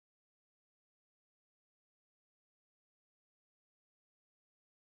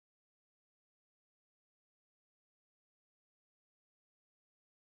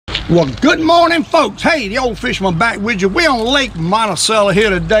Well, good morning, folks. Hey, the Old Fisherman back with you. We're on Lake Monticello here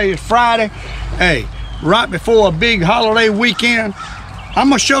today. It's Friday. Hey, right before a big holiday weekend. I'm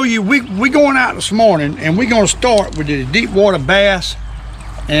gonna show you. We going out this morning, and we're gonna start with the deep water bass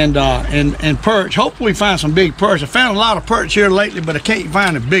and perch. Hopefully, find some big perch. I found a lot of perch here lately, but I can't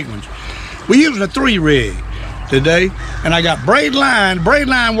find the big ones. We're using a 3 rig today, and I got braid line. Braid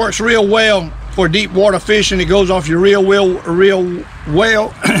line works real well for deep water fishing. It goes off your real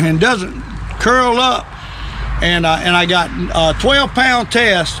well and doesn't curl up. And I got 12-pound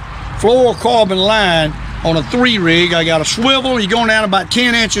test fluorocarbon line on a 3 rig. I got a swivel. You're going down about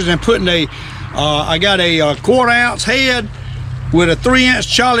 10 inches and putting I got a 1/4 ounce head with a 3-inch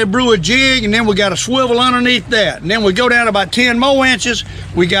Charlie Brewer jig, and then we got a swivel underneath that. And then we go down about 10 more inches.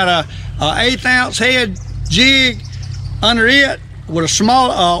 We got a 1/8 ounce head jig under it with a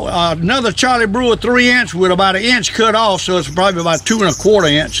small another Charlie Brewer 3-inch with about 1 inch cut off, so it's probably about 2 1/4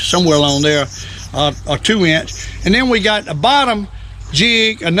 inch somewhere along there, or 2 inch. And then we got a bottom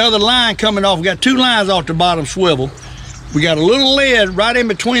jig, another line coming off. We got 2 lines off the bottom swivel. We got a little lead right in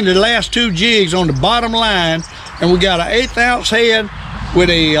between the last 2 jigs on the bottom line, and we got an 1/8 ounce head with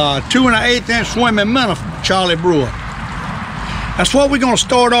a 2 1/8 inch swimming minnow Charlie Brewer. That's what we're going to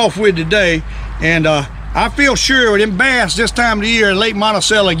start off with today. And I feel sure them bass this time of the year in Lake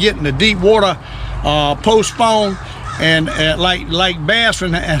Monticello getting the deep water postponed, and like bass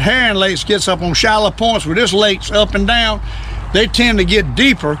and herring lakes gets up on shallow points, where this lake's up and down, they tend to get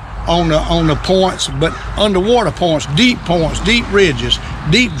deeper on the points, but underwater points, deep ridges,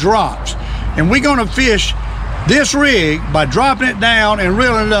 deep drops. And we're going to fish this rig by dropping it down and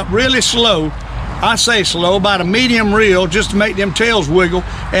reeling it up really slow. I say slow, about a medium reel, just to make them tails wiggle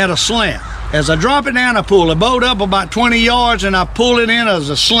at a slant. As I drop it down, I pull the boat up about 20 yards and I pull it in as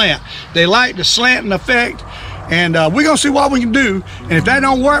a slant. They like the slanting effect, and we're gonna see what we can do. And if that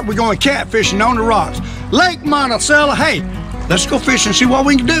don't work, we're going catfishing on the rocks. Lake Monticello, hey, let's go fish and see what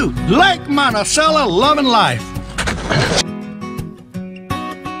we can do. Lake Monticello, loving life.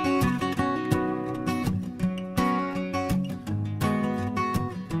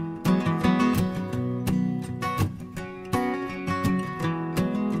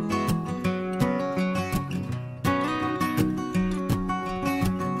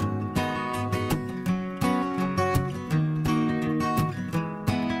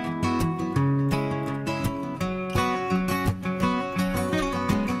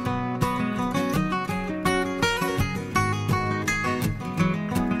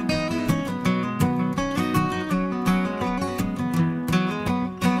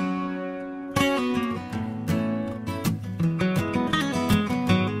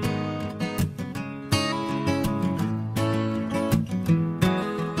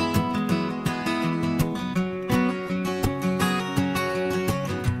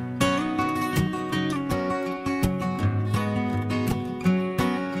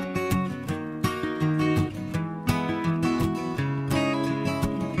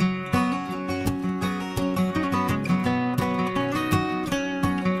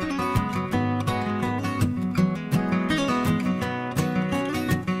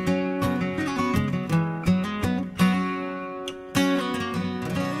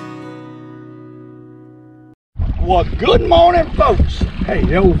 Well, good morning, folks. Hey,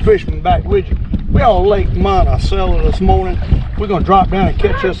 the Old Fisherman back with you. We're on Lake Monticello this morning. We're gonna drop down and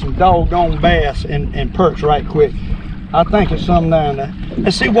catch us some doggone bass and perch right quick. I think it's some down there.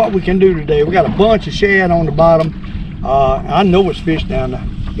 Let's see what we can do today. We got a bunch of shad on the bottom. I know it's fish down there.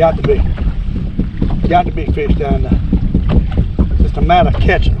 Got to be fish down there. Just a matter of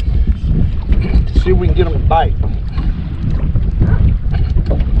catching them to see if we can get them to bite.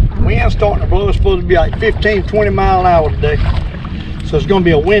 Wind's starting to blow. It's supposed to be like 15-20 mile an hour today, so it's going to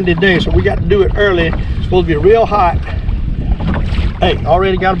be a windy day, so we got to do it early. It's supposed to be real hot. Hey,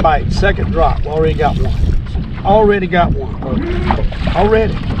 already got a bite. Second drop, already got one. Already got one, folks.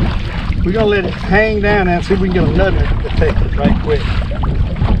 Already. We're going to let it hang down and see if we can get another to take it right quick.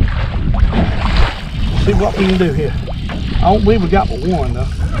 See what we can do here. I don't believe we got but one though.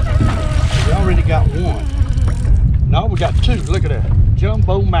 We already got one. No, we got 2. Look at that.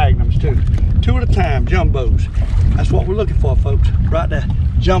 Jumbo magnums, 2 at a time, jumbos. That's what we're looking for, folks, right there.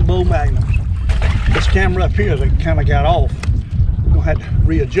 Jumbo magnums. This camera up here, they kind of got off. We're gonna have to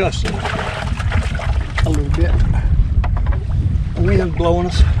readjust it a little bit. The wind's blowing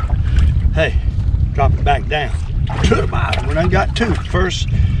us. Hey, drop it back down to the bottom. We done got 2. First,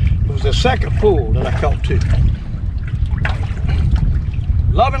 it was the second pull that I caught 2.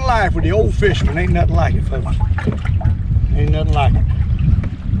 Loving life with the Old Fisherman. Ain't nothing like it, folks. Ain't nothing like it.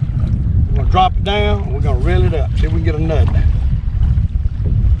 We're gonna drop it down and we're gonna reel it up. See if we can get a nut.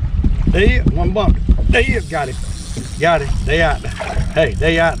 There he is, one bump. There he is, got him. Got him, they out there. Hey,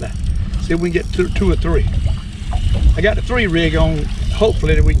 they out there. See if we can get two or three. I got the 3 rig on.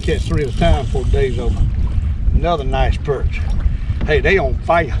 Hopefully that we can catch 3 at a time before the day's over. Another nice perch. Hey, they on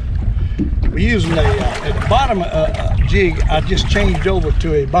fire. We're using a, at the bottom jig, I just changed over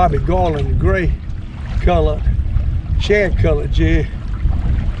to a Bobby Garland gray color, shad color jig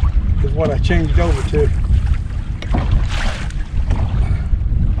is what I changed over to.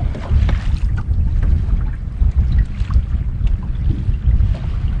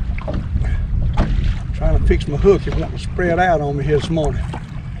 Trying to fix my hook. It won't spread out on me here this morning.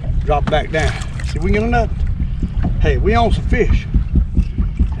 Drop back down. See if we can get another. Hey, we on some fish.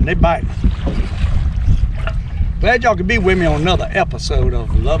 And they biting. Glad y'all could be with me on another episode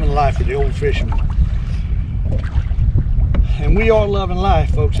of Loving Life with the Old Fisherman. And we are loving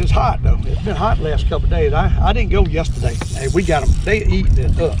life, folks. It's hot though. It's been hot the last couple of days. I didn't go yesterday. Hey, we got them. They eating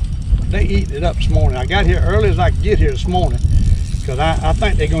it up. They eating it up this morning. I got here early as I could get here this morning because I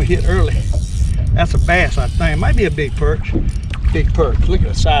think they're gonna hit early. That's a bass, I think. Might be a big perch. Big perch. Look at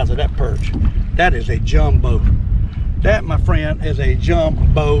the size of that perch. That is a jumbo. That, my friend, is a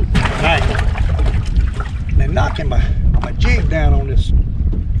jumbo night. They're knocking my jig down on this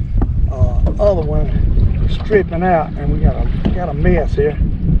other one. It's stripping out, and we got a mess here.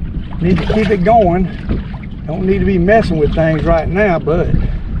 Need to keep it going. Don't need to be messing with things right now, but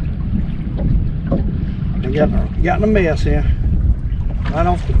they got a mess here. Right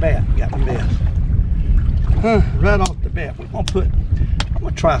off the bat, got a mess. Right off the bat, I'm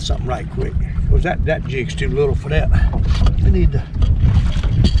gonna try something right quick. Cause that jig's too little for that. We need to,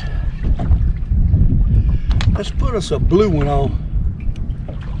 let's put us a blue one on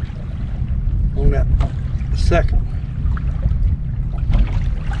that second.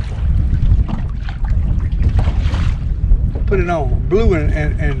 Put it on, blue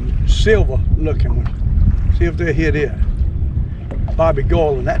and silver looking one. See if they'll hit it. Bobby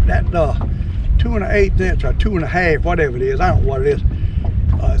Garland, that 2 1/8 inch or 2 1/2, whatever it is, I don't know what it is.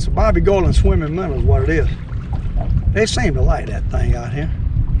 It's a Bobby Garland swimming minnow is what it is. They seem to like that thing out here.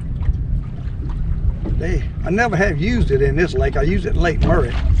 I never have used it in this lake. I used it in Lake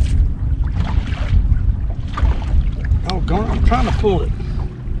MERMAID. Oh, I'm trying to pull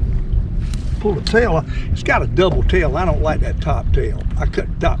the tail. It's got a double tail. I don't like that top tail. I cut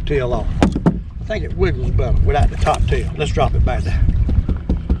the top tail off. I think it wiggles better without the top tail. Let's drop it back there.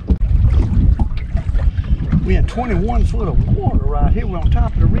 We in 21 foot of water right here. We're on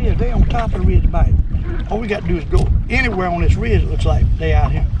top of the ridge. They on top of the ridge bite. All we got to do is go anywhere on this ridge. It looks like they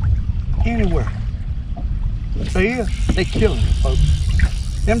out here. Anywhere. They is. They killing it,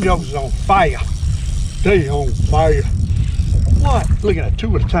 folks. Them jokers is on fire. They on fire. What? Look at that,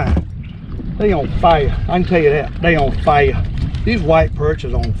 2 at a time. They on fire. I can tell you that. They on fire. These white perch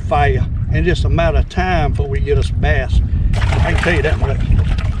is on fire. And just a matter of time before we get us a bass. I can tell you that much.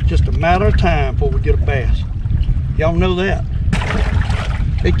 Just a matter of time before we get a bass. Y'all know that.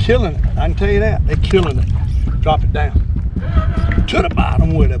 They killing it. I can tell you that. They killing it. Drop it down. To the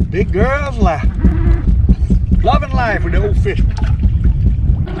bottom with a big girl's life. Loving life with the Old Fisherman.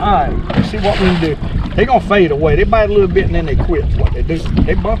 Alright, let's see what we can do. They're gonna fade away. They bite a little bit and then they quit. That's what they do.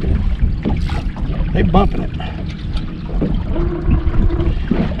 They bumping it. They bumping it.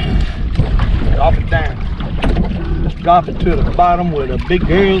 Drop it down. Let's drop it to the bottom with a big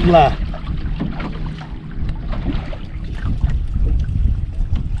girl's life.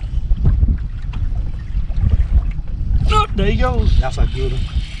 Oh, there he goes. That's a good one.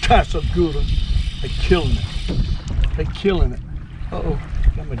 That's a good one. They're killing it. They're killing it. Uh-oh.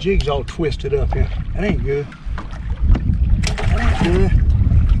 Got my jigs all twisted up here. That ain't good. That ain't good.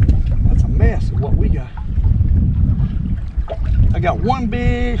 That's a mess of what we got. I got one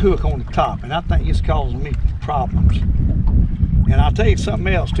big hook on the top, and I think it's causing me problems. And I'll tell you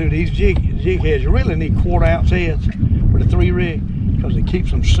something else too. These jig heads, you really need 1/4 ounce heads with a 3 rig because it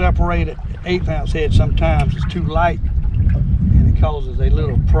keeps them separated. 1/8 ounce head sometimes is too light, and it causes a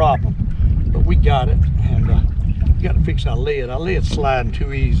little problem. But we got it, and we got to fix our lead. Our lead's sliding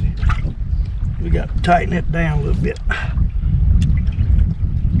too easy. We got to tighten it down a little bit.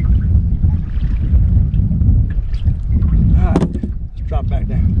 Drop back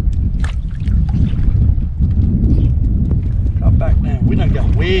down. Drop back down. We done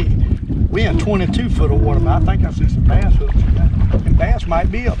got we in 22 foot of water, but I think I see some bass hooks. And bass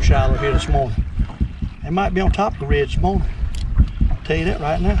might be up shallow here this morning. They might be on top of the ridge this morning. I'll tell you that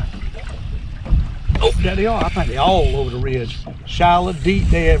right now. Oh, there they are. I think they're all over the ridge. Shallow, deep,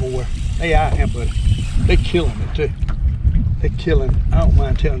 they everywhere. They out here, buddy. They killing it too. They killing it. I don't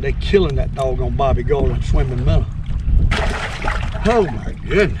mind telling you, they killing that doggone Bobby Garland swimming minnow. Oh my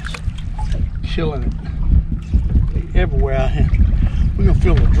goodness. chilling it. They everywhere out here. We're gonna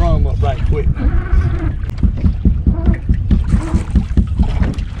fill the drum up right quick.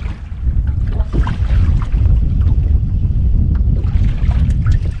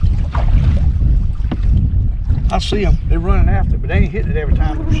 I see them. They're running after it, but they ain't hitting it every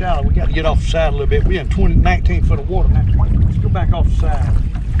time it's shallow. We got to get off the side a little bit. We're in 19 foot of water now. Let's go back off the side.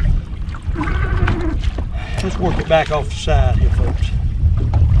 Let's work it back off the side here, folks.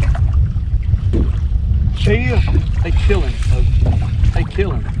 See ya? They killing it, folks. They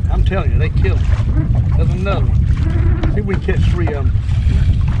killing it. I'm telling you, they killing it. There's another one. See if we can catch 3 of them.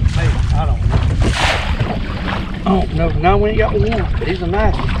 Maybe. I don't know. Oh, no, no, we ain't got one, but he's a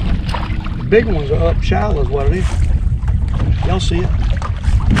nice one. Big ones are up shallow is what it is. Y'all see it?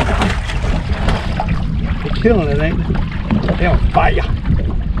 They're killing it, ain't they? They on fire.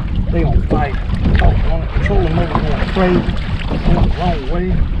 They on fire. Oh, on the control them over going crazy. Going the wrong way.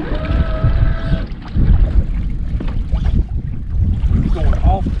 He's going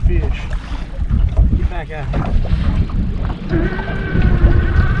off the fish. Get back out.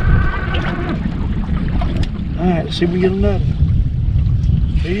 Alright, let's see if we get another.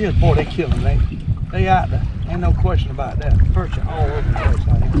 He is, boy, they killing it. They out there. Ain't no question about that. Perch are all over the place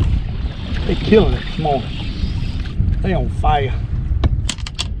out here. They killing it this morning. They on fire.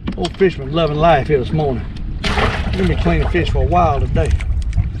 Old Fisherman loving life here this morning. We're gonna be cleaning fish for a while today.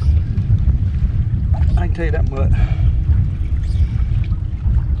 I can tell you that much.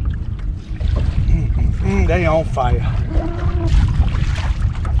 They on fire.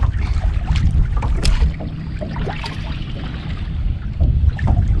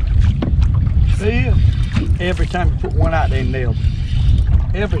 See, every time you put one out, they nailed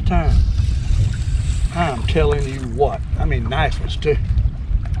it. Every time. I'm telling you what. I mean, nice ones too.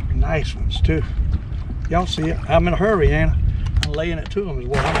 Nice ones too. Y'all see it? I'm in a hurry, ain't I? I'm laying it to them is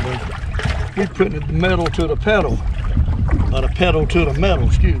what I'm doing. He's putting the metal to the pedal. Or the pedal to the metal,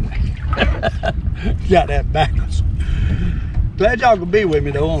 excuse me. Got that backwards. Glad y'all could be with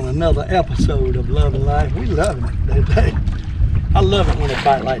me though on another episode of Loving Life. We loving it today. I love it when they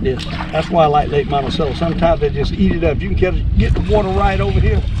bite like this. That's why I like Lake Monticello. Sometimes they just eat it up. You can get the water right over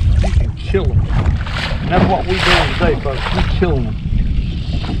here, you can kill them. And that's what we're doing today, folks. We're killing them.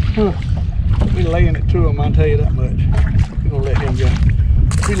 We're laying it to them, I'll tell you that much. We're gonna let him go.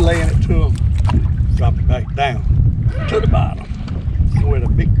 We're laying it to them. Drop it back down to the bottom. Where the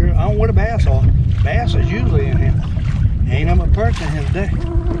big girl, I don't know where the bass are. Bass is usually in here. Ain't no perch in here today.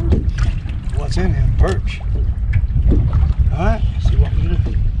 What's in here? Perch. Alright, see what we do.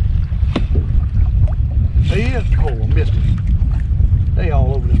 There he is. Oh, I missed it. They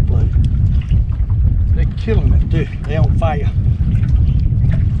all over this place. They're killing it too. They on fire.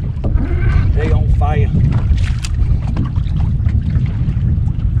 They on fire.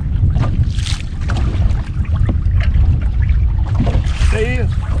 There he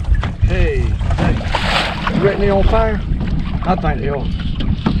is. Hey, hey. You reckon they on fire? I think they are.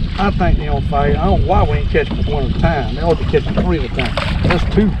 I think they're on fire. I don't know why we ain't catching one at a time. They ought to catch 3 at a time. That's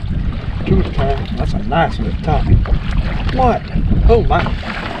 2. 2 at a time. That's a nice little topic. What? Oh my.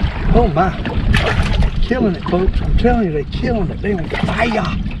 Oh my. Killing it, folks. I'm telling you, they're killing it. They on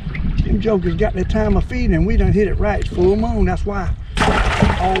fire. Them jokers got their time of feeding and we done hit it right. It's full moon. That's why.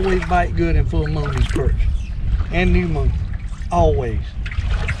 Always bite good in full moon, these perch. And new moon. Always.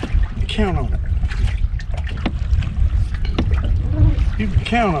 Count on it. You can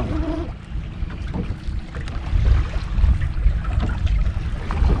count on it.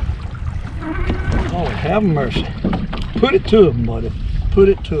 Lord have mercy. Put it to them, buddy. Put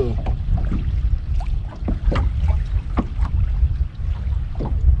it to them.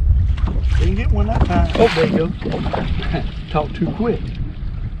 Didn't get one that time. Oh, there you go. Talk too quick.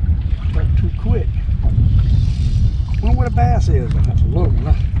 Talk too quick. Wonder where the bass is. That's a little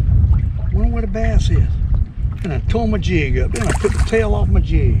one. Wonder where the bass is. And I tore my jig up. Then I put the tail off my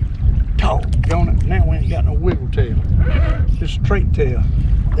jig. Doggone it. Now we ain't got no wiggle tail. Just straight tail.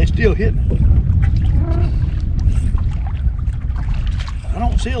 They still hitting it. I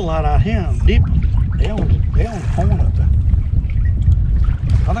don't see a lot out here deep. They on the point up there.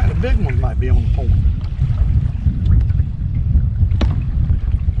 I think the big ones might be on the point.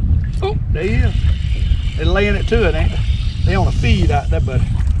 Oh, there he is. They're laying it to it, ain't they? They on a feed out there, buddy.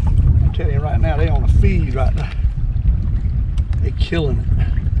 I'm telling you right now, they on a feed right there. They killing it.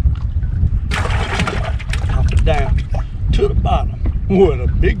 Up and down to the bottom. What a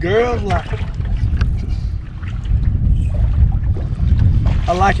big girl's like.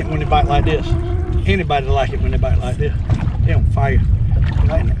 I like it when they bite like this. Anybody like it when they bite like this. They on fire.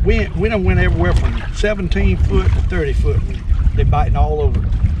 We done went everywhere from 17 foot to 30 foot. They biting all over.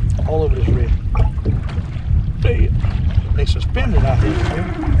 All over this rig. They suspended out here.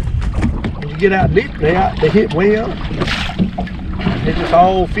 When you get out deep, they hit way up. They just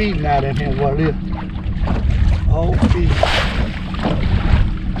all feeding out in here, what it is. All feeding.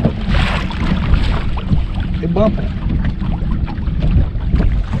 They're bumping it.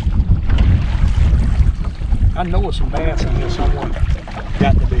 I know there's some bass in here somewhere.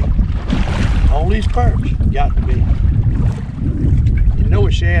 Got to be. All these perch, got to be. You know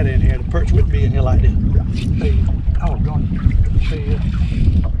a shad in here. The perch wouldn't be in here like this. There you go. Oh, God. There you go.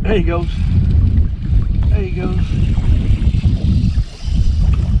 There he goes. There he goes.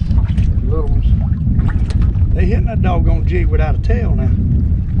 Little ones. They hitting that doggone jig without a tail now.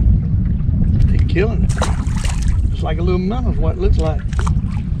 They killing it. It's like a little minnow is what it looks like.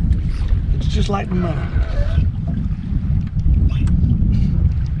 It's just like the minnow.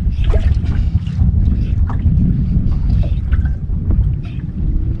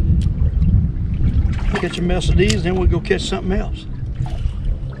 Catch a mess of these, then we'll go catch something else.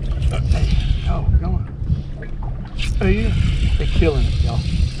 Oh, go on. There you go. They're killing it, y'all.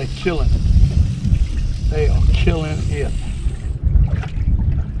 They're killing it. They are killing it.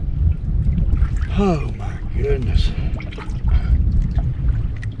 Oh my goodness.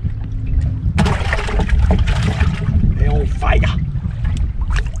 They on fire.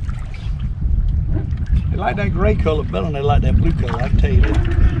 They like that gray color better than they like that blue color, I can tell you that.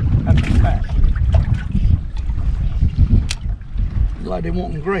 That's a fact. Like they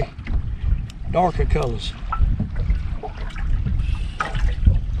want them gray, darker colors.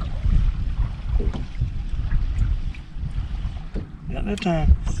 At that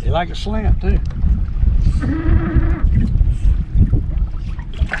time, they like a slant too.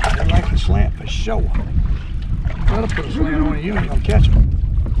 They like a slant for sure. Better put a slant on you, ain't gonna catch them.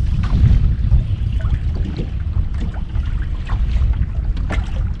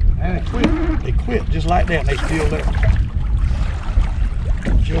 And they quit. They quit just like that, and they still there.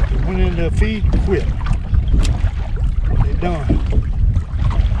 Jumped and went into the feed and quit. What they done?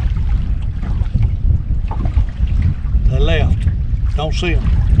 They left. Don't see them.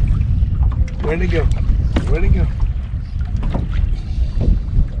 Where'd they go? Where'd they go?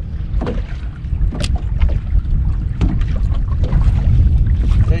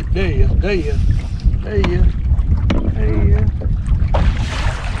 There he is. There he is. There he is. There he is.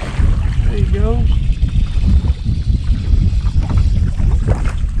 There he goes.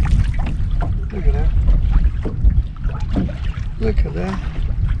 Look at that. Look at that.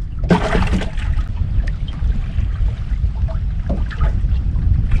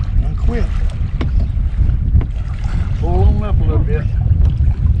 And quit. Pull on up a little bit.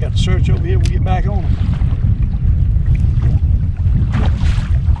 Got to search over here, we'll get back on them.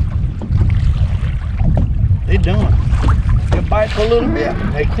 They done. They bite for a little bit,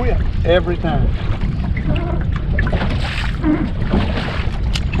 they quit every time.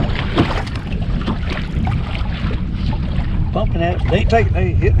 Bumping at it,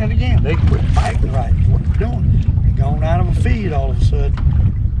 they hitting it again. They quit biting right. What they're doing? They're going out of a feed all of a sudden.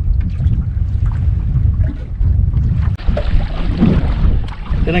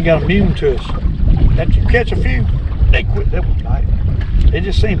 Then they got immune to us. After you catch a few, they quit. They won't bite. They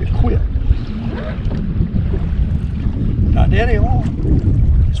just seem to quit. Not there they are.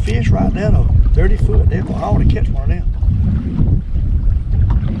 There's fish right there though. 30 foot. They ought to catch one of them.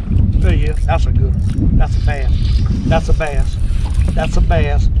 There he is. That's a good one. That's a bass. That's a bass. That's a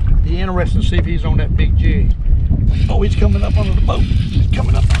bass. Be interesting to see if he's on that big jig. Oh, he's coming up under the boat. He's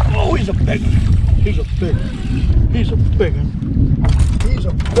coming up. Oh, he's a big one. He's a big one. He's a big one. He's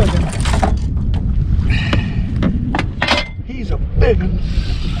a big one. He's a big one.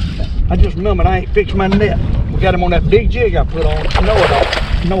 I just remembered I ain't fixed my net. We got him on that big jig I put on. No, I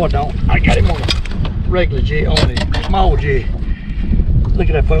don't. No, I don't. I got him on a regular jig, on a small jig. Look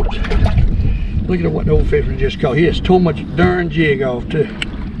at that, folks. Look at what the Old Fisherman just caught. He has tore my darn jig off, too.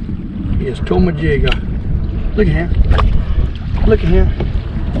 He has tore my jig off. Look at him. Look at him.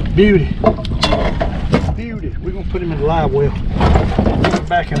 Beauty. Beauty. We're going to put him in the live well. We'll be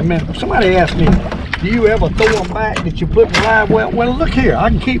back in a minute. Somebody asked me, do you ever throw them back that you put in the live well? Well, look here. I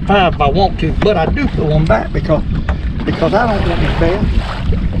can keep 5 if I want to, but I do throw them back because I don't want these bass.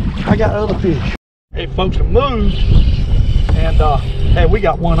 I got other fish. Hey, folks, it moves. And, hey, we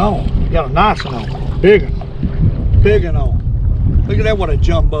got one on. We got a nice one on. Big one. Big one on. Look at that, what a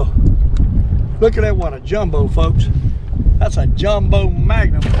jumbo. Look at that, what a jumbo, folks. That's a jumbo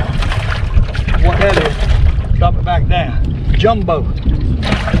magnum. What that is, drop it back down. Jumbo.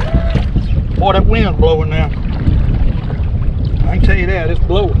 Boy, that wind's blowing now. I can tell you that, it's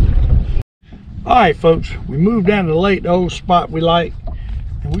blowing. All right, folks, we moved down to the lake, the old spot we like.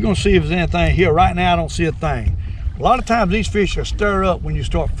 And We're gonna see if there's anything here. Right now I don't see a thing. A lot of times these fish are stir up when you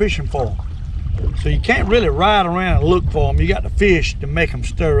start fishing for them. So you can't really ride around and look for them. You got to fish to make them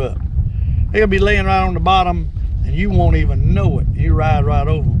stir up. They'll be laying right on the bottom and you won't even know it. You ride right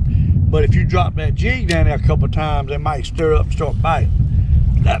over them. But if you drop that jig down there a couple of times, they might stir up and start biting.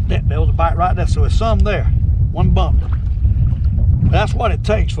 That was a bite right there. So there's some there. One bump. That's what it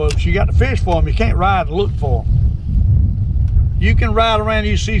takes, folks. You got to fish for them. You can't ride and look for them. You can ride around and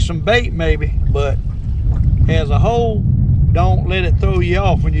you see some bait maybe, but as a whole, don't let it throw you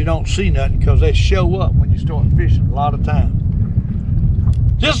off when you don't see nothing, because they show up when you start fishing a lot of times.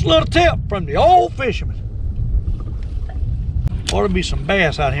 Just a little tip from the old fisherman. Ought to be some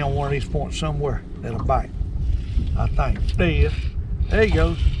bass out here on one of these points somewhere that'll bite, I think. There he is. There he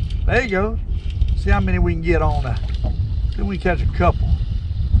goes. There he goes. See how many we can get on that. See if we can catch a couple.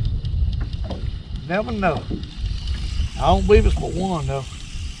 Never know. I don't believe it's but one though.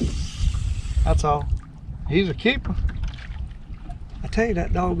 That's all. He's a keeper. I tell you,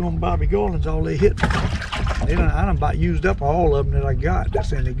 that doggone Bobby Garland's all they hit. I done about used up all of them that I got.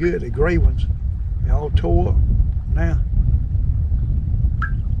 That's any good. The gray ones, they all tore up now.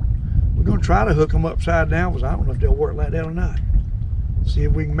 We're gonna try to hook them upside down, because I don't know if they'll work like that or not. See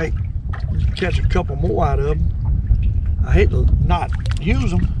if we can catch a couple more out of them. I hate to not use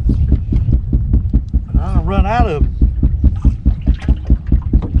them, but I don't run out of them.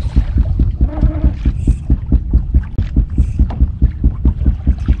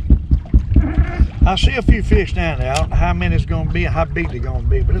 I see a few fish down there. I don't know how many it's going to be and how big they're going to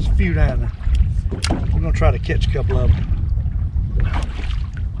be, but there's a few down there. We're going to try to catch a couple of them.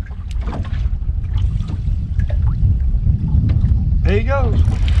 There he goes.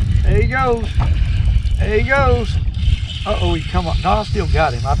 There he goes. There he goes. Uh-oh, he come up. No, I still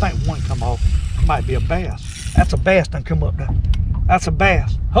got him. I think one come off. It might be a bass. That's a bass done come up there. That's a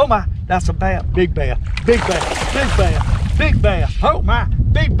bass. Oh my, that's a bass. Big bass. Big bass. Big bass. Big bass. Oh my,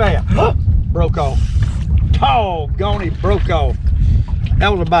 big bass. Oh. Broke off. Doggone, he broke off.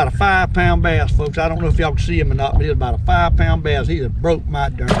 That was about a 5-pound bass, folks. I don't know if y'all can see him or not, but it was about a 5-pound bass. He just broke my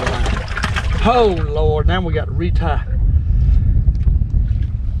darn line. Oh Lord, now we got to retie.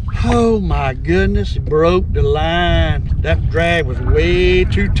 Oh my goodness, he broke the line. That drag was way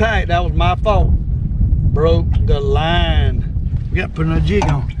too tight. That was my fault. Broke the line. We got to put another jig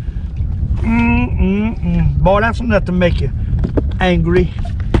on. Boy, that's enough to make you angry.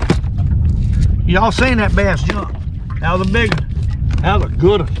 Y'all seen that bass jump? That was a big one. That was a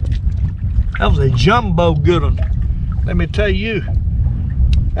good one. That was a jumbo good one. Let me tell you,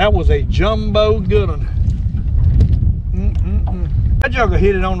 that was a jumbo good one. That jugger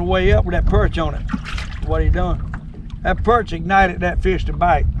hit it on the way up with that perch on it. What he done? That perch ignited that fish to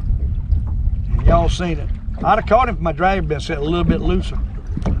bite. Y'all seen it. I'd have caught him if my drag had been set a little bit looser.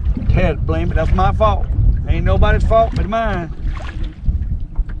 Ted, blame it. That's my fault. Ain't nobody's fault but mine.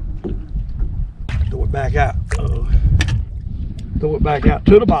 Throw it back out. Throw it back out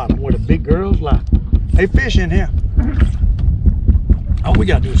to the bottom where the big girls lie. They fish in here. All we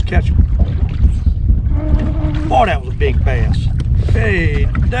gotta do is catch them. Boy, that was a big bass. Hey,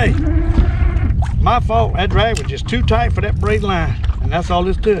 day. My fault. That drag was just too tight for that braid line, and that's all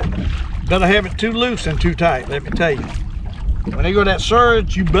there's to it. Better have it too loose than too tight, let me tell you. When they go that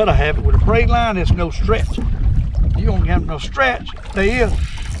surge, you better have it with a braid line. There's no stretch. You don't have no stretch. They is.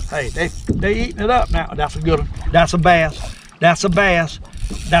 Hey, they eating it up now. That's a good one. That's a bass. That's a bass.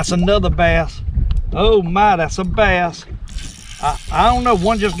 That's another bass. Oh my, that's a bass. I don't know.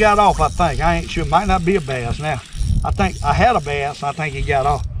 One just got off, I think. I ain't sure. Might not be a bass now. I think I had a bass. I think he got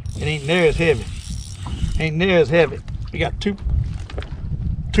off. It ain't near as heavy. Ain't near as heavy. We got two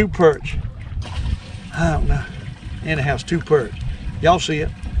perch. I don't know. And it has 2 perch. Y'all see it.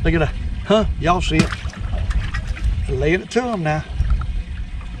 Look at that. Huh? Y'all see it. Laying it to them now.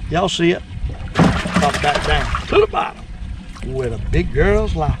 Y'all see it. Drop back down to the bottom where the big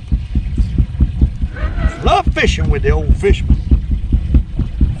girls lie. Love fishing with the old fisherman.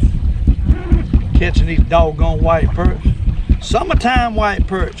 Catching these doggone white perch. Summertime white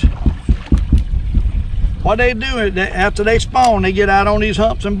perch. What they do is after they spawn, they get out on these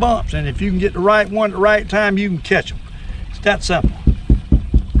humps and bumps, and if you can get the right one at the right time, you can catch them. It's that simple.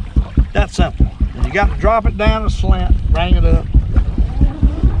 That simple. And you got to drop it down a slant, bring it up.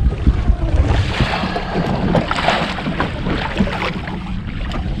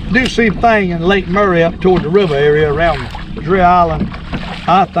 Do see a thing in Lake Murray up toward the river area around Dre Island,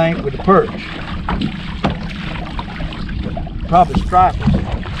 I think, with the perch. Probably stripers.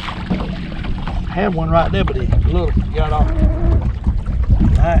 Had one right there, but he got off. All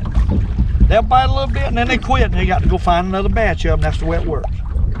right. They'll bite a little bit and then they quit and they got to go find another batch of them. That's the way it works.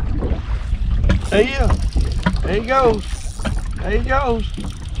 There you go. There he goes. There he goes.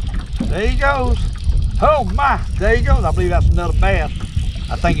 There he goes. Oh my, there he goes. I believe that's another bass.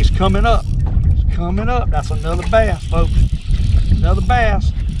 I think it's coming up. It's coming up. That's another bass, folks. Another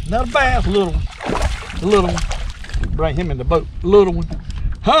bass. Another bass. Little one. Little one. Bring him in the boat. Little one.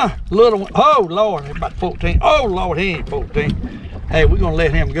 Huh? Little one. Oh Lord, he's about 14. Oh Lord, he ain't 14. Hey, we're gonna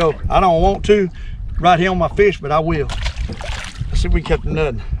let him go. I don't want to right here on my fish, but I will. Let's see if we can catch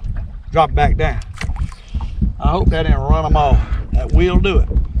nothing. Drop it back down. I hope that didn't run them off. That will do it.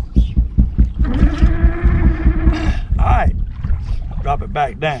 All right, drop it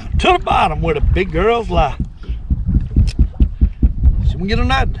back down to the bottom where the big girls lie. See if we can get a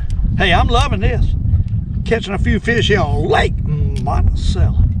nut. Hey, I'm loving this. Catching a few fish here on Lake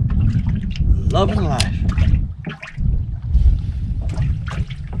Monticello. Loving life.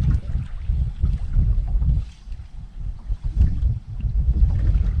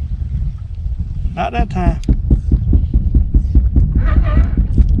 Not that time.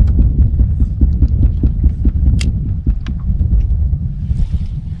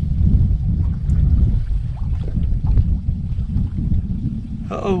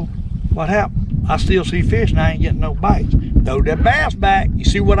 Uh-oh, what happened? I still see fish and I ain't getting no bites. Throw that bass back. You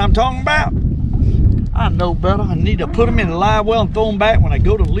see what I'm talking about? I know better. I need to put them in the live well and throw them back when I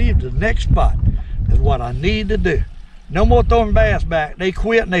go to leave to the next spot. That's what I need to do. No more throwing bass back. They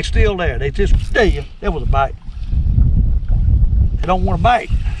quit and they still there. They just, there you go. That was a bite. They don't want to bite.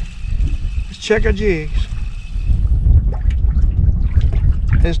 Let's check our jigs.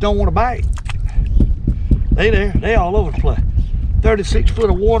 They just don't want to bite. They there. They all over the place. 36 foot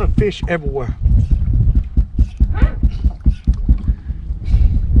of water, fish everywhere.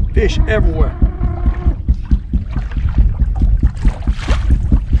 Fish everywhere.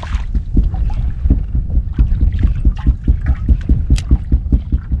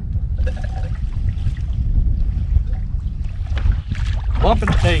 Bumping,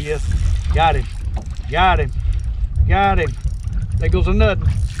 there he is. Got him. Got him. Got him. There goes a nuttin'.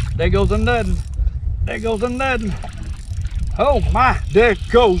 There goes a nuttin'. There goes a nuttin'. Oh my, there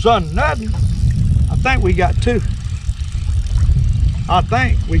goes a nuttin'. I think we got two. I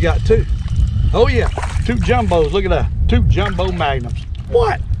think we got two. Oh yeah, two jumbos. Look at that. Two jumbo magnums.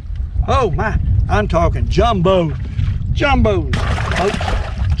 What? Oh my, I'm talking jumbo. Jumbos. Oh,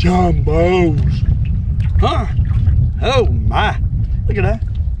 jumbos. Huh? Oh my. Look at that.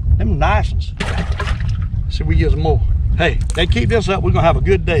 Them nice ones. See if we get some more. Hey, they keep this up, we're gonna have a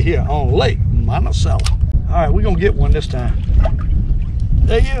good day here on Lake Monticello. All right, we're gonna get one this time.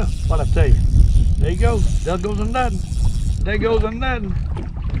 There you go. What I tell you. There you go. There goes a nuttin'. There goes a nuttin'.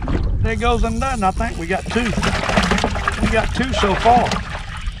 There goes a nuttin'. I think we got two. We got two so far.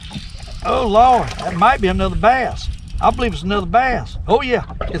 Oh Lord, that might be another bass. I believe it's another bass. Oh yeah,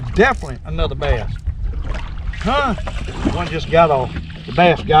 it's definitely another bass. Huh? One just got off. The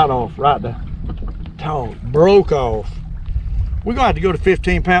bass got off right there. Oh, broke off. We're gonna have to go to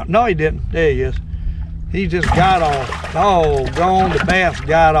 15 pounds. No, he didn't. There he is. He just got off. Oh, gone. The bass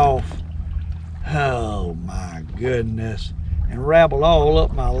got off. Oh my goodness. And rabbled all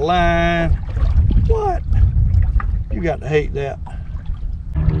up my line. What? You got to hate that.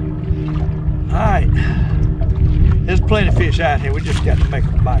 All right. There's plenty of fish out here. We just got to make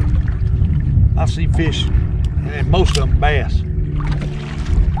them bite. I see fish, and most of them bass.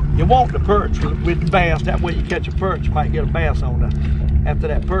 You want the perch with the bass. That way you catch a perch, you might get a bass on there. After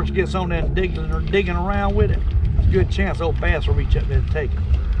that perch gets on there and digging around with it, there's a good chance old bass will reach up there and take it.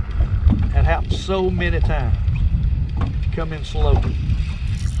 That happens so many times. You come in slow.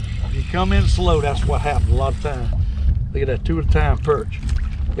 You come in slow, that's what happens a lot of times. Look at that, 2 at a time perch.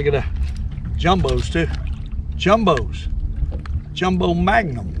 Look at that. Jumbos too. Jumbos. Jumbo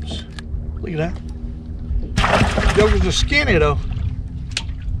magnums. Look at that. Jokers are skinny though.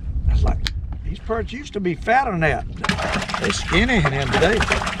 It's like these perch used to be fatter than that. They're skinny in them today.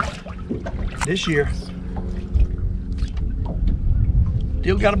 This year.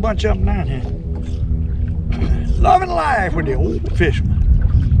 Still got a bunch of them down here. Loving life with the Old Fisherman.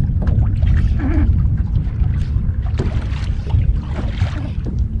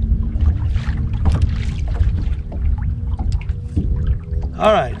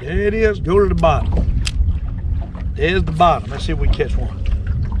 All right, there it is. Go to the bottom. There's the bottom. Let's see if we can catch one.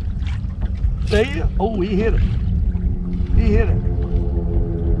 There you go. Oh, he hit it. He hit it.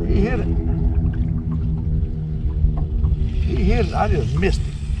 He hit it. He hit it. I just missed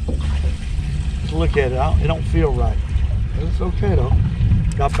it. Let's look at it. It don't feel right. It's okay though.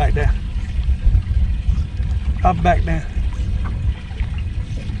 Drop back down. Drop back down.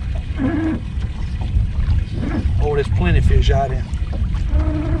 Oh, there's plenty of fish out here.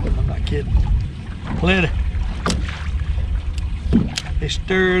 I'm not kidding. Plenty. They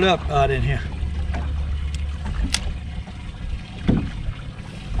stirred up out in here.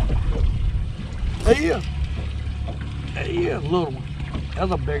 There he is. There he is, little one.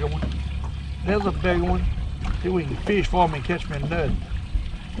 There's a bigger one. There's a bigger one. See if we can fish for me and catch me a nut.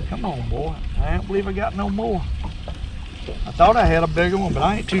 Come on, boy. I don't believe I got no more. I thought I had a bigger one, but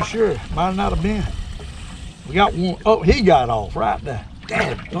I ain't too sure. Might not have been. We got one. Oh, he got off right there.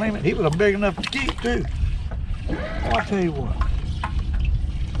 Damn it. He was big enough to keep, too. Oh, I tell you what.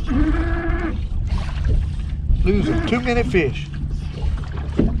 Losing too many fish.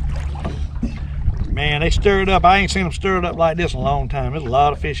 Man, they stirred up. I ain't seen them stirred up like this in a long time. There's a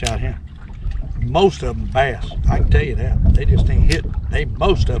lot of fish out here. Most of them bass. I can tell you that. They just ain't hit.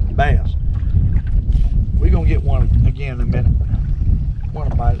 Most of them bass. We're going to get one again in a minute. Want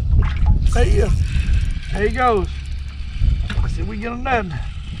to bite it. There he is. There he goes. Let's see if we get another.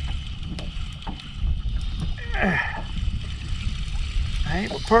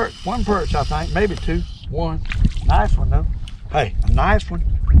 Ain't but perch. One perch, I think. Maybe two. One. Nice one, though. Hey, a nice one.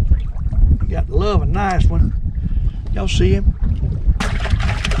 You got to love a nice one. Y'all see him?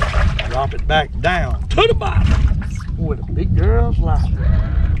 Drop it back down to the bottom. Boy, the big girl's life.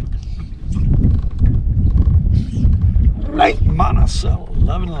 Lake Monticello,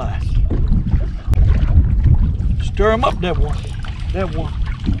 loving life. Stir him up, that one. That one.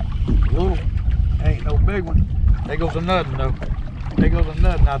 Little one. Ain't no big one. There goes another though. There goes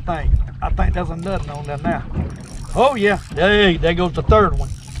another, I think. I think there's another on there now. Oh yeah, there goes the third one.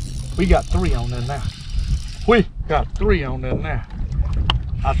 We got 3 on there now. We got 3 on there now.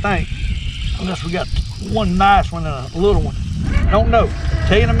 I think. Unless we got one nice one and a little one. Don't know.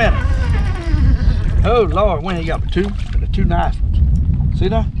 Tell you in a minute. Oh Lord, when he got 2, the 2 nice ones. See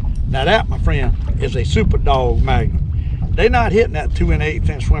that? Now that, my friend, is a super dog magnum. They're not hitting that 2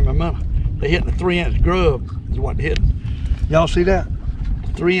 1/8" swimming minnow. They're hitting a 3-inch grub is what they're hitting. Y'all see that?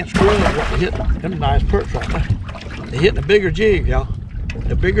 3-inch grub is what they're hitting. Them nice perch right there. They're hitting a bigger jig, y'all.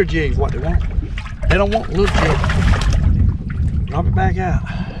 The bigger jig is what they want. They don't want little jig. Drop it back out.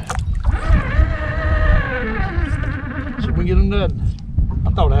 See if we get another.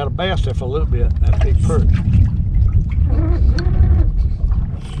 I thought I had a bass there for a little bit, that big perch.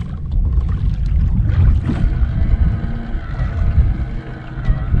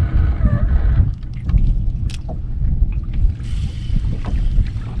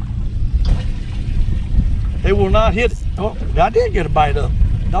 They will not hit it. Oh, I did get a bite up.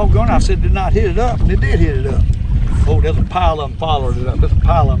 Doggone, I said did not hit it up, and they did hit it up. Oh, there's a pile of them followed it up. There's a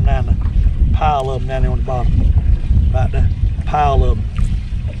pile of them down there. Pile of them down there on the bottom. Right there. Pile of them.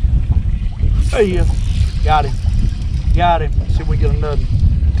 There he is. Got him. Got him. See if we get another.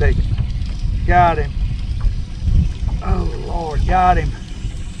 Take it. Got him. Oh, Lord. Got him.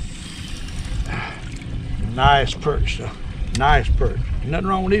 Nice perch, though. Nice perch. Nothing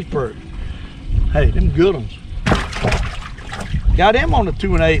wrong with these perch. Hey, them good ones. Got him on the 2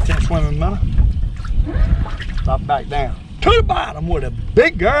 1/8" swimming minnow. Drop back down to the bottom with a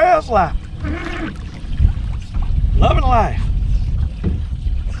big girl's life. Loving life.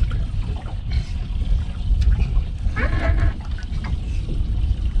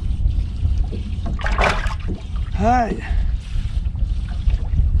 Hey.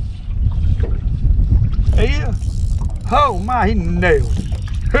 There he is. Oh my, he nailed it.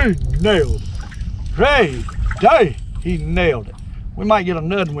 He nailed it. Hey, day, he nailed it. We might get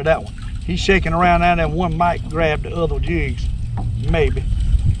another with that one. He's shaking around down there. One might grab the other jigs. Maybe.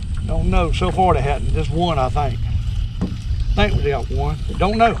 Don't know. So far they hadn't. Just one, I think. I think we got one.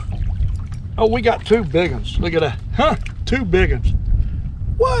 Don't know. Oh, we got 2 big ones. Look at that. Huh? 2 big ones.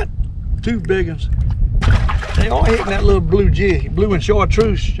 What? 2 big ones. They all hitting that little blue jig. Blue and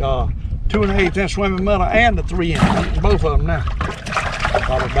chartreuse. 2 1/8" swimming minnow and the 3-inch. Both of them now.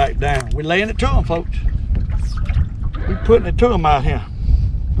 Drop it back down. We're laying it to them, folks. We're putting it to them out here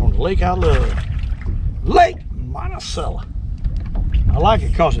on the lake I love. Lake Monticello. I like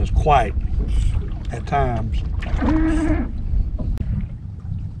it because it's quiet at times.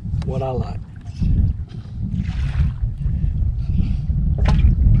 What I like.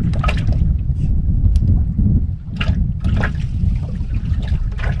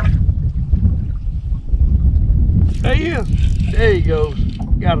 There he is. There he goes.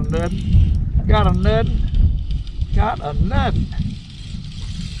 Got a nut. Got a nut. Got a nut.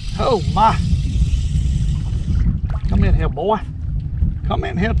 Oh my. Come in here, boy. Come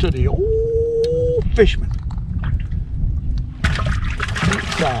in here to the Old Fisherman.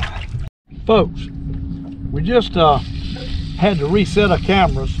 Inside. Folks, we just had to reset our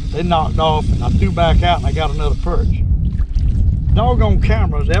cameras. They knocked off and I threw back out and I got another perch. doggone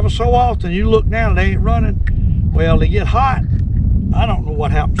cameras, ever so often you look down, they ain't running. Well, they get hot. I don't know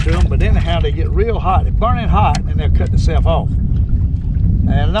what happens to them, but anyhow, they get real hot. They're burning hot, and they'll cut themselves off.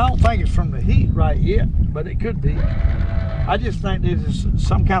 And I don't think it's from the heat right yet, but it could be. I just think there's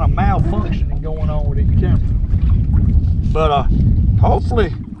some kind of malfunctioning going on with these cameras. But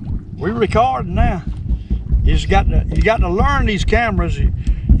hopefully, we're recording now. You got to learn these cameras. You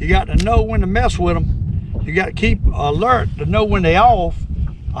got to know when to mess with them. You got to keep alert to know when they're off.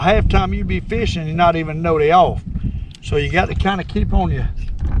 Half time you be fishing, you not even know they're off. So you got to kind of keep on your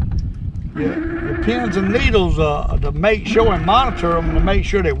pins and needles to make sure and monitor them to make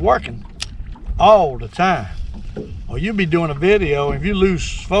sure they're working all the time. Or you'll be doing a video. If you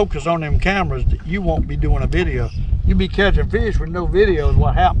lose focus on them cameras, you won't be doing a video. You'll be catching fish with no video is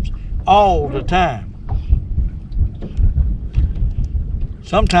what happens all the time.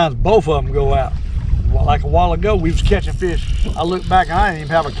 Sometimes both of them go out. Like a while ago, we was catching fish. I looked back and I didn't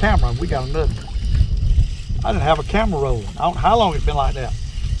even have a camera. We got another. I didn't have a camera rolling. I don't know how long it's been like that.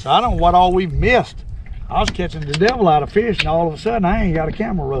 So I don't know what all we've missed. I was catching the devil out of fish, and all of a sudden I ain't got a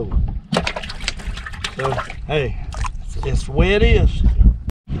camera rolling. So, hey, it's the way it is.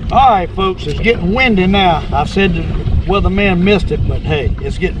 All right, folks, it's getting windy now. I said the weatherman missed it, but hey,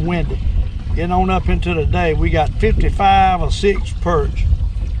 it's getting windy. Getting on up into the day, we got 55 or 6 perch,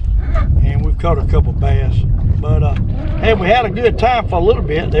 and we've caught a couple bass. But hey, we had a good time for a little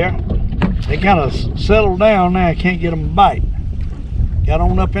bit there. They kind of settled down now. Can't get them to bite. Got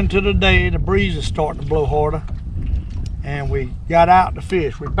on up into the day. The breeze is starting to blow harder, and we got out to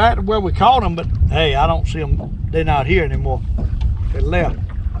fish. We're back to where we caught them, but hey, I don't see them. They're not here anymore. They left.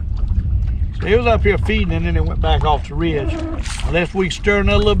 So he was up here feeding, and then they went back off the ridge. Unless we stir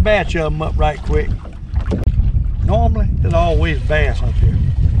another little batch of them up right quick. Normally, there's always bass up here.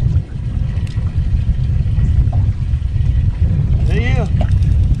 There he is.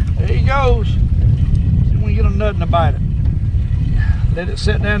 There he goes. When you get him nothing to bite it. Let it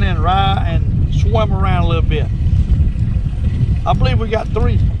sit down there and ride and swim around a little bit. I believe we got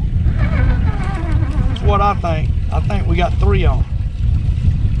 3. That's what I think. I think we got 3 on.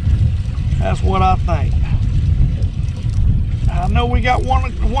 That's what I think. I know we got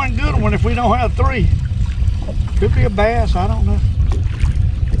one good one if we don't have 3. Could be a bass, I don't know.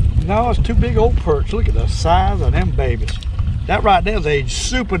 No, it's 2 big old perch. Look at the size of them babies. That right there is a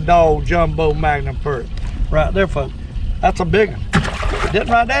super dog jumbo magnum perch. Right there, folks. That's a big one. That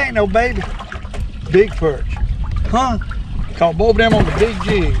right there ain't no baby. Big perch. Huh? Caught both of them on the big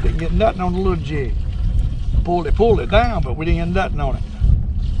jig. Didn't get nothing on the little jig. Pulled it down, but we didn't get nothing on it.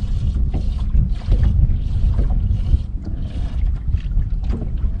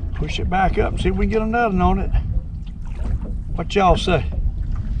 Push it back up and see if we can get another one on it. What y'all say?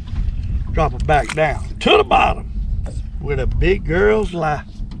 Drop it back down to the bottom with a big girl's life.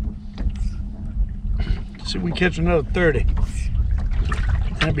 See if we can catch another 30.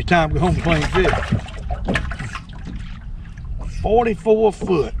 That'll be time to go home and clean fish. 44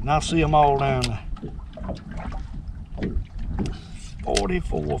 foot, and I see them all down there.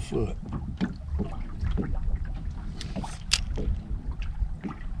 44 foot.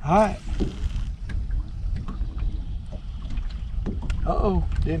 All right. Uh-oh,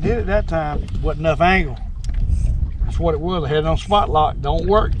 didn't hit it that time. Wasn't enough angle. That's what it was. I had it on spot lock. Don't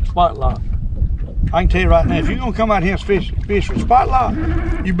work spot lock. I can tell you right now, if you're gonna come out here and fish with spot lock,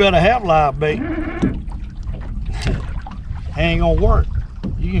 you better have live bait. Ain't gonna work.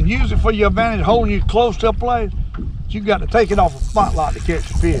 You can use it for your advantage, holding you close to a place. But you got to take it off a spot lock to catch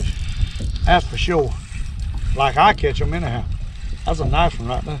the fish. That's for sure. Like I catch them anyhow. That's a nice one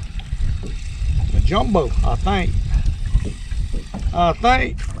right there. A jumbo, I think.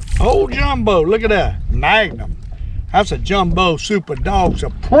 Old jumbo, look at that. Magnum. That's a jumbo super dog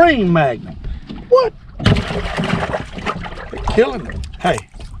supreme magnum. What? They're killing it. Hey,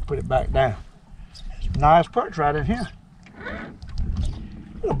 put it back down. It's a nice perch right in here.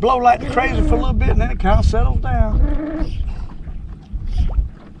 It'll blow like crazy for a little bit and then it kind of settles down.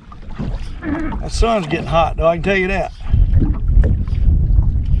 That sun's getting hot though, I can tell you that.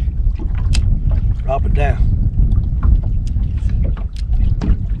 Drop it down.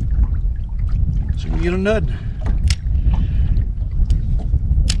 See if we get a nut.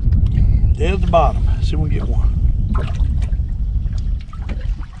 There's the bottom. See if we can get one.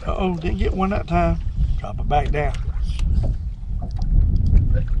 Uh-oh, didn't get one that time. Drop it back down.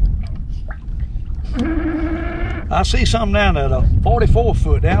 I see something down there though. 44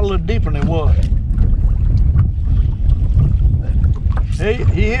 foot, down a little deeper than it was. He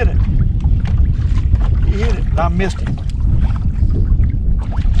hit it. He hit it, but I missed it.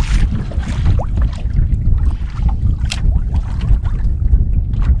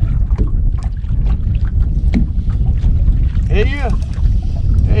 Yeah,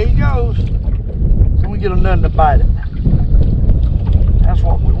 there he goes. So we get a nut to bite it. That's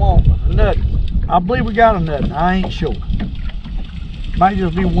what we want, a nut. I believe we got a nut. I ain't sure. Might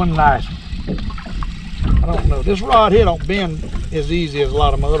just be one nice one. I don't know. This rod here don't bend as easy as a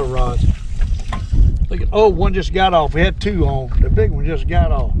lot of my other rods. Look at, oh, one just got off. We had two on. The big one just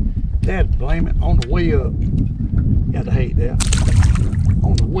got off. Dad, blame it, on the way up. You got to hate that.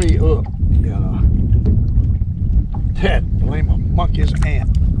 On the way up, you got Dad, blame a monkey's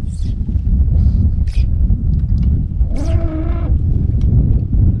ant.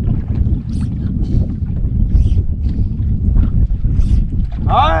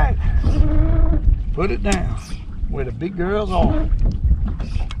 All right, put it down where the big girls are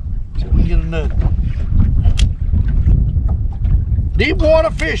till we get another. Deep water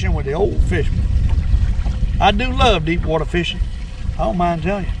fishing with the Old Fisherman. I do love deep water fishing. I don't mind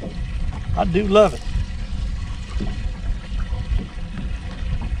telling you. I do love it.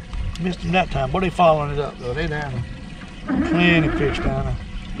 Missed him that time, but they following it up though. They down there. Plenty of fish down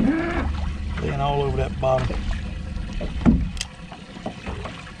there. Laying all over that bottom.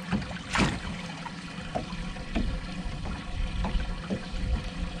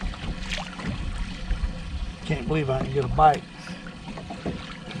 Can't believe I can get a bite.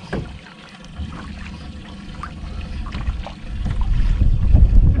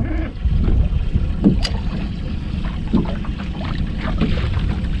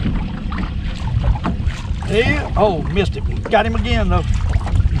 Yeah. Oh, missed it. Got him again though.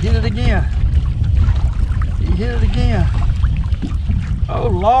 He hit it again. He hit it again. Oh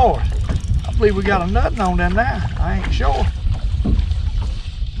Lord. I believe we got a nut on there now. I ain't sure.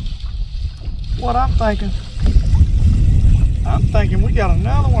 What I'm thinking we got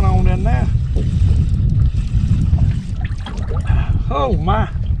another one on there now. Oh my.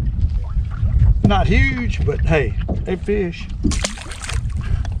 Not huge, but hey, they fish.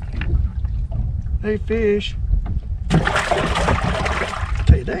 They fish.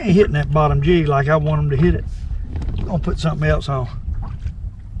 Tell you, they ain't hitting that bottom jig like I want them to hit it. I'm gonna put something else on.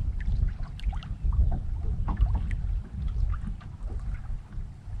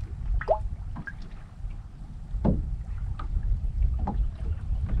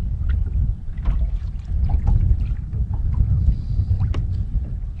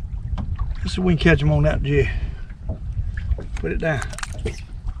 Let's see if we can catch them on that jig. Put it down.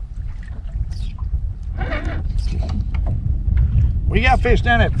 We got fish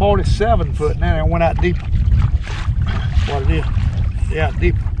down at 47 foot now and went out deeper. That's what it is. They out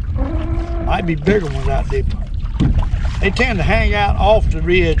deeper. Might be bigger ones out deeper. They tend to hang out off the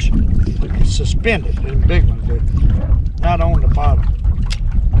ridge, suspended, them big ones do. Not on the bottom.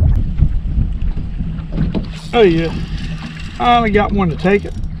 Oh yeah. I only got one to take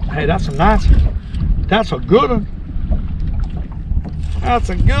it. Hey, that's a nice one. That's a good one. That's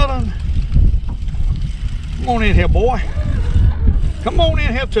a good one. Come on in here, boy. Come on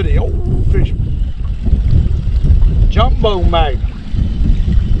in here to the Old Fisherman. Jumbo magnet.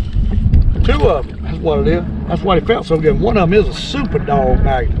 Two of them, that's what it is. That's why he felt so good. One of them is a super dog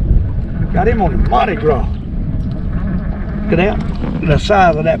magnet. Got him on the Mardi Gras. Look at that, the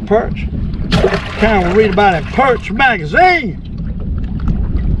size of that perch. Kind of read about it in Perch magazine.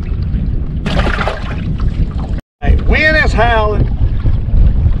 Hey, wind is howling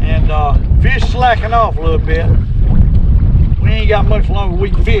and fish slacking off a little bit. We ain't got much longer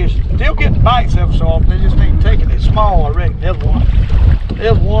we can fish. Still getting bites every so often. They just ain't taking it small, I reckon. There's one.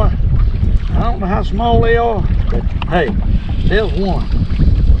 There's one. I don't know how small they are, but hey, there's one.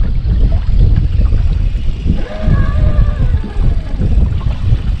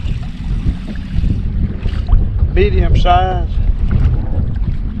 Medium size.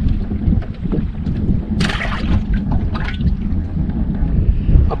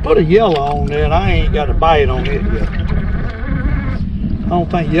 I put a yellow on there and I ain't got a bite on it yet. I don't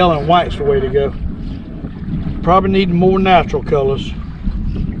think yellow and white's the way to go. Probably need more natural colors. I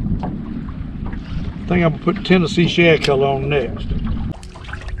think I'm gonna put Tennessee shad color on next.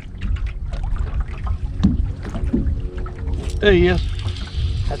 There he is.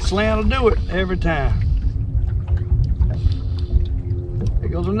 That slant will do it every time. There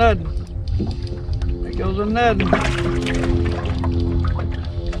goes a nut. There goes a nut.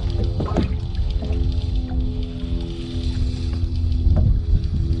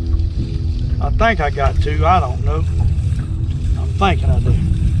 I think I got two, I don't know. I'm thinking I do.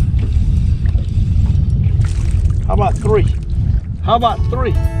 How about three? How about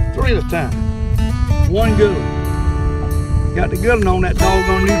three? Three at a time. One good one. Got the good one on that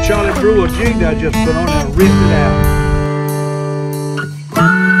doggone new Charlie Brewer jig that I just put on there and ripped it out.